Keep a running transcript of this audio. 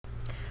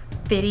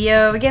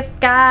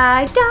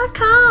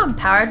videogiftguide.com,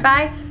 powered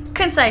by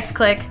Concise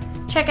Click.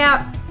 Check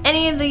out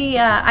any of the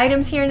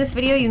items here in this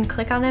video. You can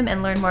click on them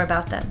and learn more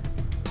about them.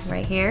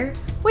 Right here,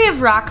 we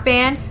have Rock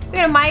Band. We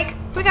got a mic,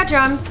 we got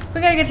drums, we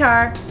got a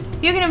guitar.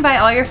 You can invite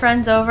all your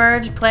friends over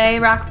to play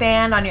Rock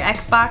Band on your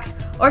Xbox,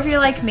 or if you're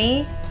like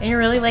me and you're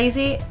really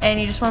lazy and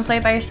you just want to play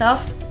it by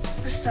yourself,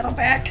 just settle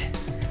back,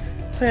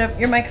 put up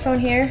your microphone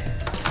here.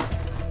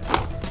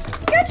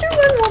 Got your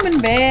one-woman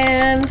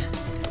band.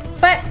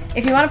 But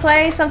if you want to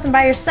play something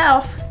by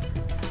yourself,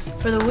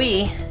 for the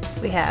Wii,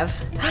 we have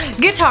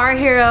Guitar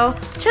Hero,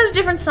 which has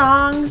different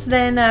songs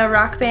than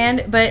Rock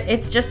Band, but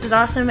it's just as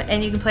awesome,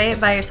 and you can play it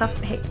by yourself.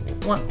 Hey,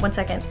 one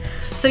second.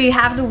 So you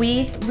have the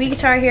Wii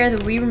Guitar Hero, the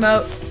Wii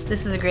Remote.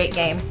 This is a great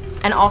game.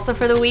 And also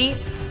for the Wii,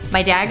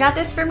 my dad got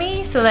this for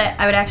me so that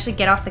I would actually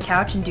get off the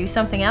couch and do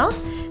something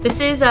else. This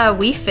is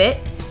Wii Fit.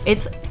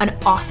 It's an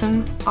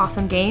awesome,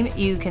 awesome game.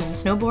 You can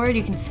snowboard,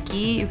 you can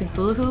ski, you can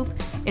hula hoop.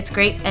 It's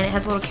great, and it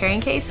has a little carrying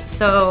case.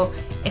 So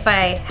if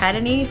I had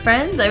any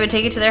friends, I would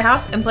take it to their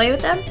house and play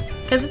with them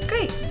because it's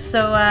great.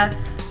 So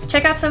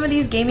check out some of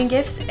these gaming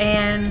gifts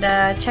and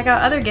check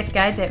out other gift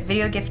guides at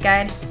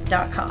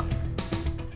videogiftguide.com.